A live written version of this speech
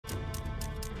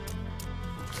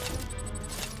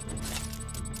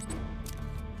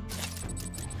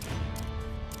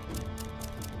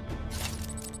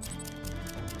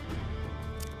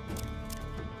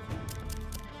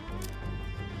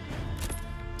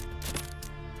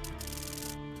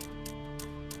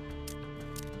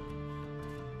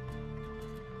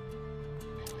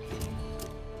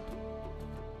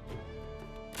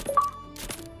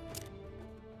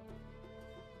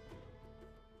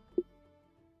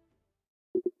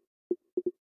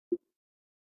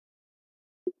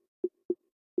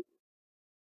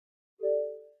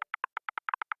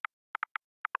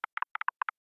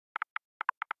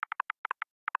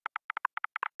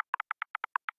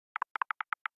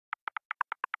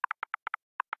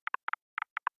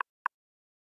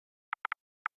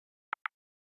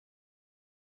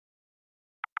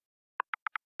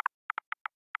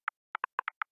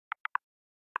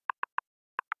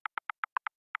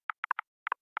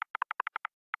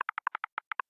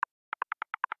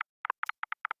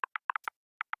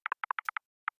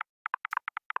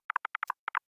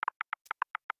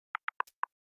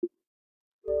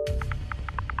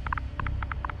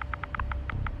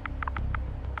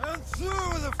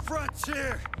Through the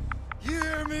frontier! You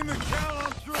hear me, McCall?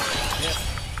 I'm through! Yep.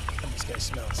 This guy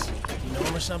smells. You know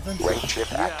him or something? Rank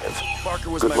chip active. Barker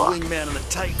was Good my luck. wingman in the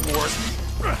Titan Wars.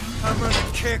 I'm gonna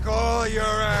kick all your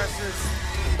asses.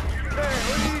 Hey,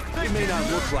 what do you think? It may not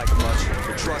look like much,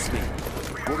 but trust me,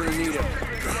 we're gonna need him.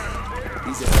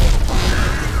 He's a hell of a pilot.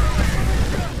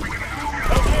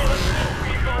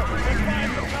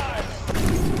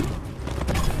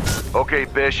 Okay,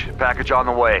 Bish, package on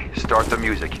the way. Start the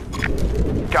music.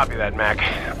 Copy that, Mac.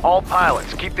 All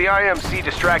pilots, keep the IMC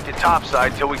distracted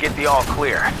topside till we get the all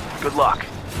clear. Good luck.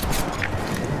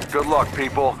 Good luck,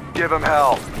 people. Give him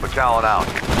hell. McCallan out.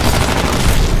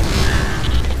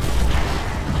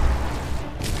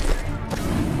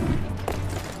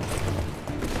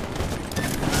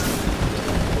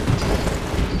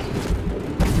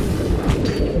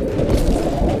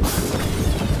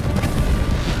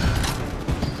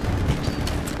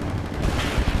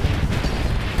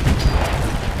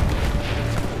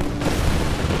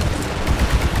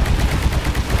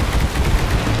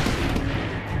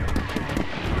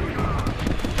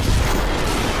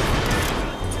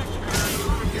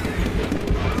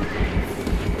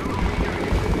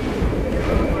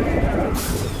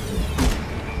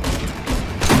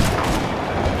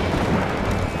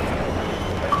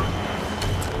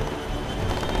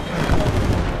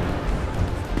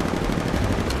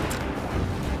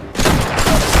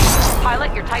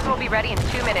 Pilot, your Titan will be ready in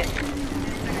 2 minutes.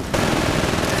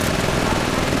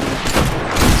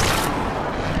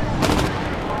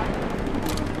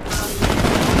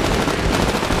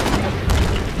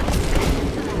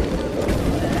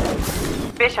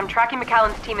 Bish, I'm tracking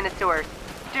McCallan's team in the sewers.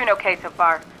 Doing okay so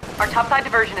far. Our topside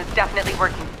diversion is definitely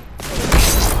working.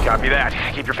 Copy that.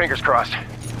 Keep your fingers crossed.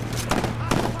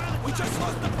 We just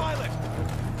lost the pilot!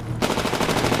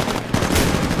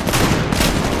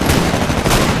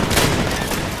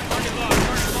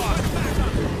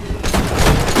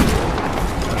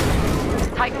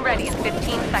 Titan ready in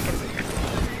 15 seconds.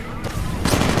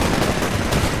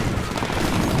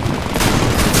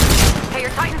 Hey, your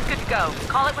Titan's good to go.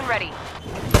 Call it when ready.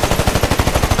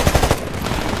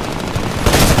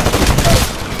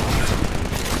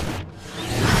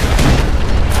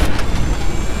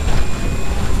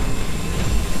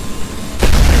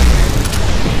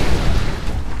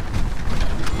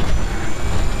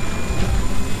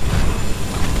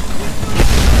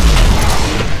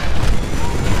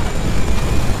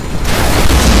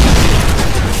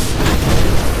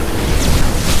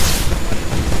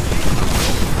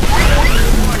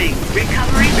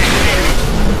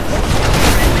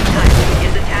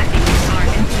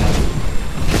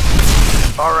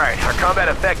 Alright, our combat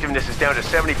effectiveness is down to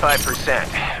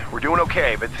 75%. We're doing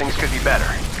okay, but things could be better.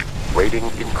 Rating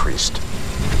increased.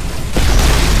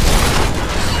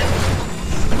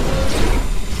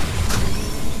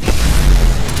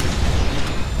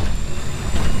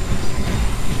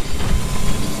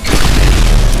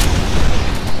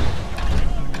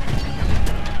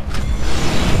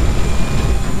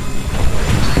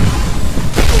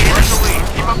 Where's the lead?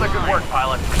 Keep up the good work,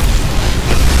 pilot.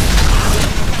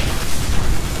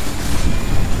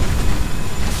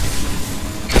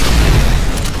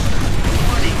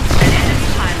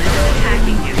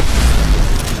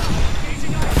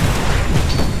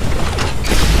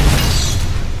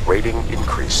 Rating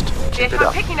increased. Keep Bish, it I'm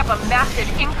up. picking up a massive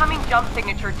incoming jump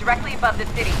signature directly above the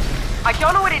city. I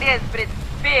don't know what it is, but it's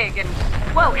big and...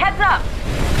 Whoa, heads up!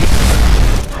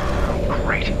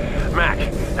 Great. Mac,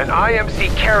 an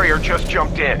IMC carrier just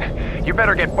jumped in. You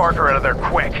better get Barker out of there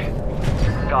quick.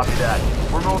 Copy that.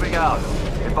 We're moving out.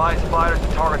 Advise fighters to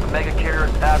target the mega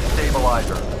carrier's aft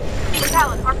stabilizer.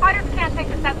 McCallan, our fighters can't take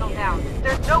the Sentinel down.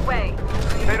 There's no way.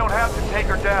 They don't have to take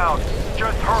her down.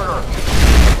 Just hurt her.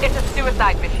 It's a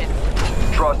suicide mission.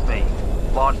 Trust me.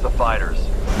 Launch the fighters.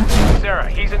 Sarah,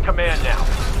 he's in command now.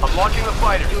 I'm launching the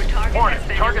fighters. Hornet,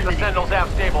 target the Sentinel's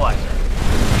aft stabilizer.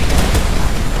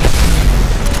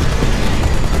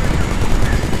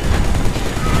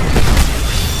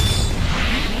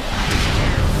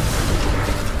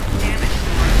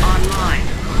 Online.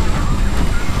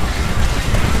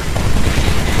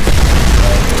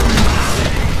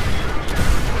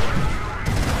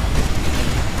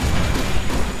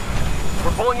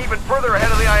 We're pulling even further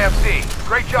ahead of the IMC.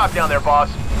 Great job down there, boss.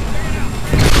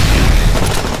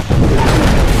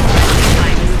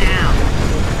 Titan down.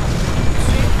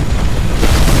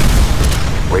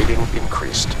 Rating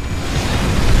increased.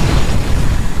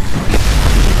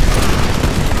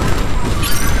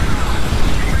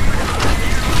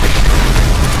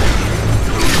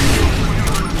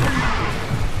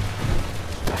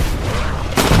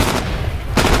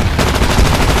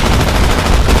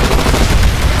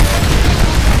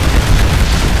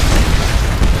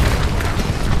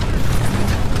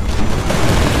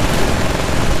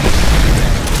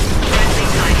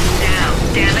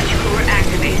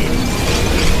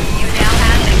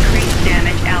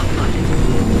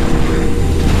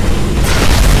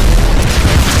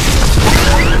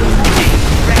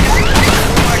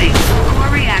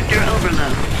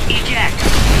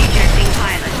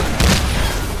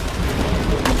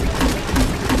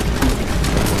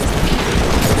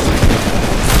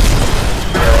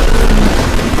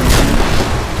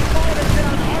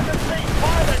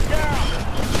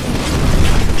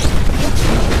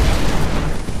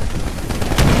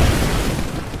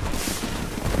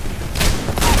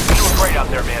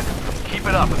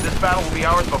 it up, and this battle will be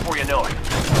ours before you know it.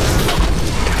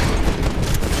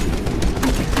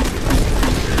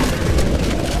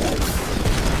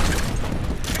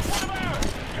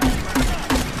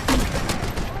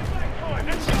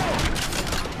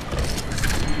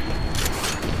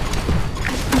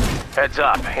 Heads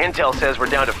up. Intel says we're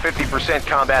down to 50%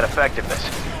 combat effectiveness.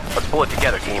 Let's pull it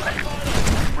together, team.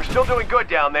 We're still doing good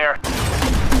down there.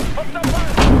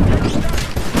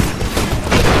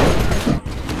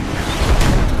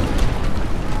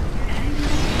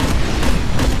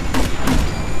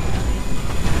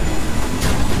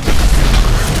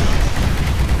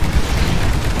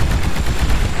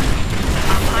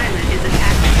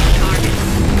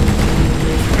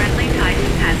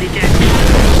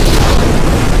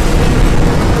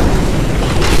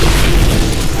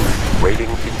 Rating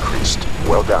increased.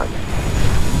 Well done.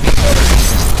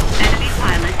 Enemy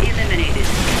pilot eliminated.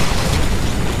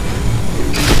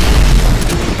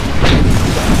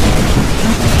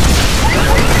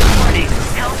 Warning.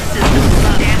 Health system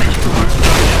damage core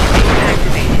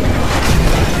activated.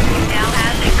 You now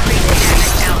have increased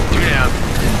damage output. Yeah.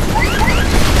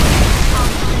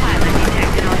 Hostile pilot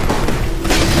detected on board.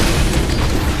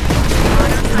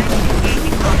 Prototype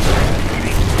engaging hostile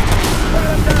entry.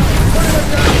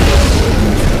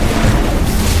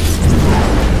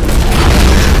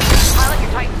 Pilot,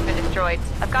 your Titan's been destroyed.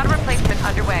 I've got a replacement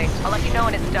underway. I'll let you know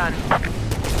when it's done.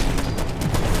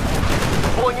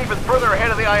 Pulling even further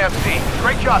ahead of the IMC.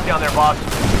 Great job down there, boss.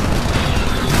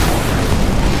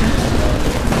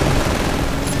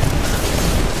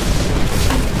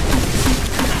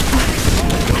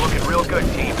 We're looking real good,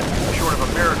 team. Short of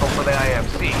a miracle for the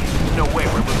IMC, there's no way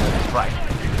we're losing this fight.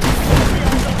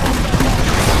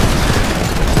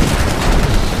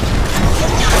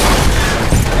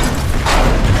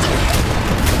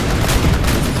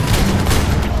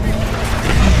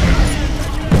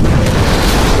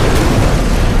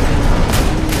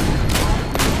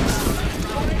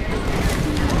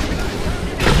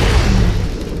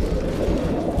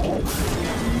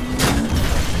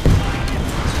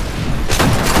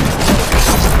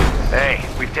 Hey,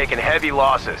 we've taken heavy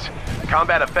losses.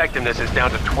 Combat effectiveness is down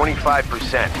to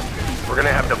 25%. We're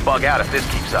gonna have to bug out if this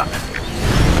keeps up.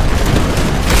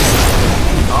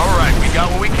 All right, we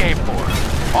got what we came for.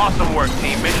 Awesome work,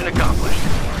 team. Mission accomplished.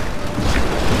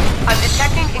 I'm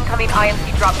detecting incoming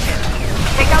IMC dropships.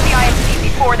 Take out the IMC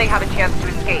before they have a chance to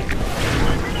escape.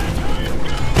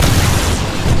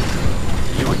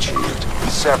 You achieved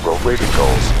several rating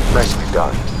goals. Nicely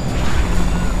done.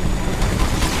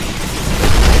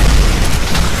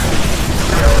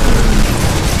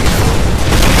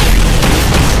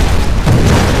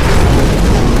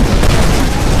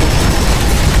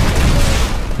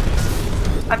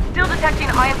 I'm still detecting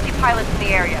IMC pilots in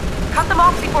the area. Cut them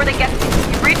off before they get...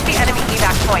 You've reached the enemy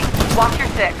evac point. Watch your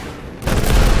six.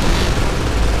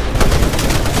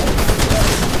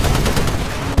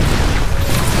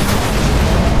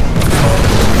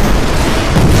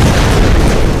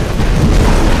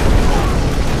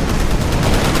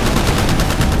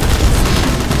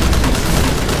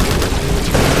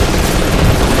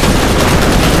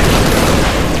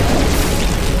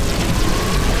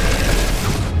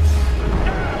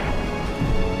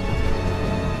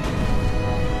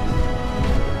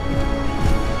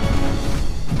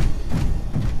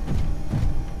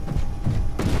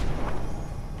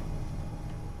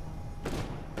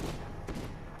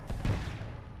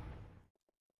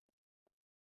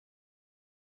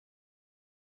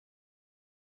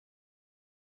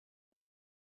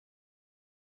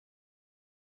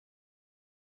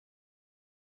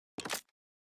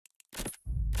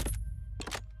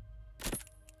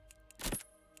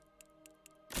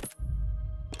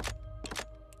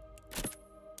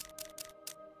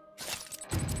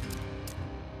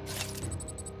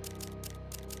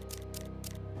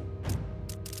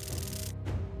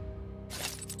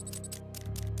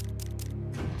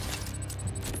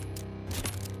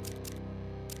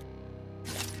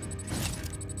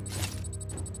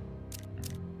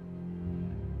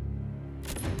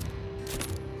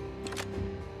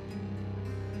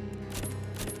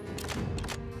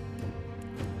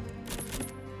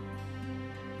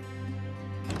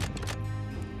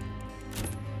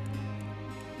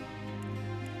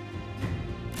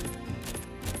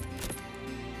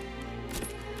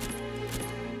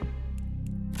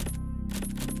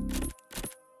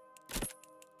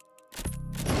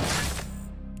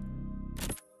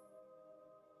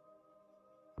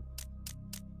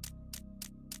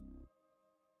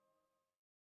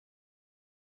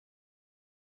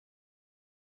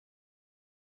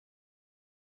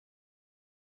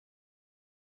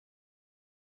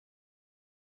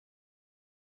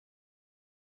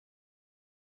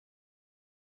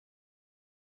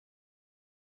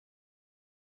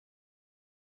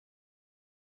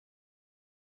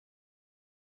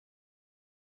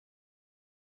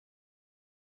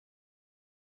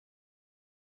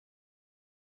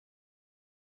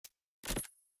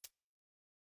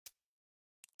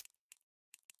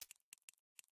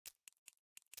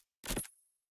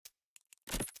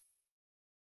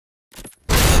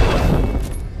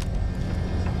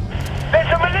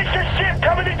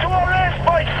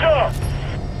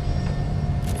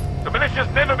 Russia's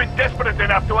just never been desperate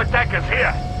enough to attack us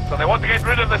here. So they want to get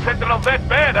rid of the Sentinel that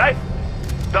bad, eh?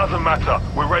 Doesn't matter.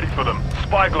 We're ready for them.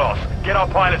 Spyglass, get our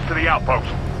pilots to the outpost.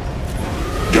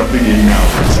 Jumping in now,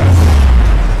 Princess.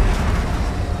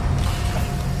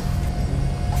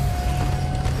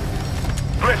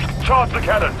 Blisk, charge the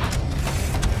cannons.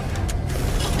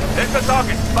 There's the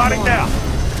target. Firing now.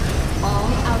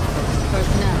 All outpost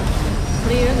personnel,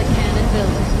 clear the cannon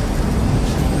building.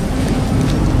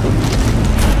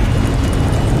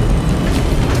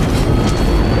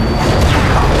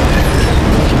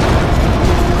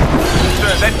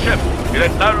 Sir, that ship. It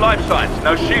had no life signs,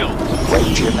 no shields.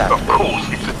 Range impact. Of course,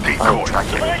 it's a decoy.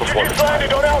 Performance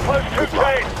landed on Outpost Good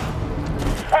luck.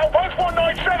 210. Outpost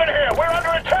 197 here. We're under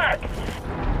attack.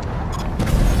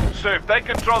 Sir, if they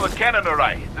control the cannon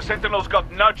array, the Sentinel's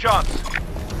got no chance.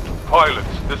 Pilots,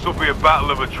 this will be a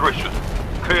battle of attrition.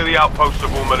 Clear the outposts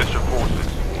of all militia forces.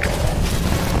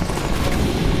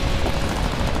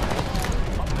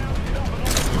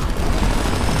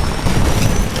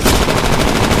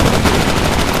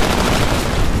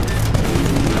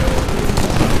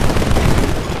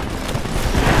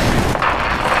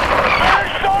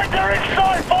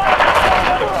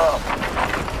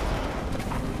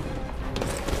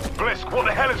 Blisk, what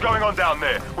the hell is going on down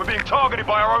there? We're being targeted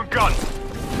by our own guns.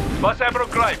 By Admiral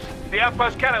Graves, the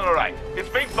outpost cannon array. It's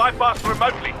being bypassed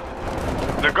remotely.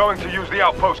 They're going to use the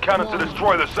outpost cannon to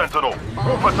destroy the Sentinel.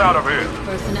 Move us out of here.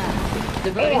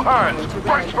 Personnel. All hands,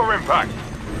 brace for impact.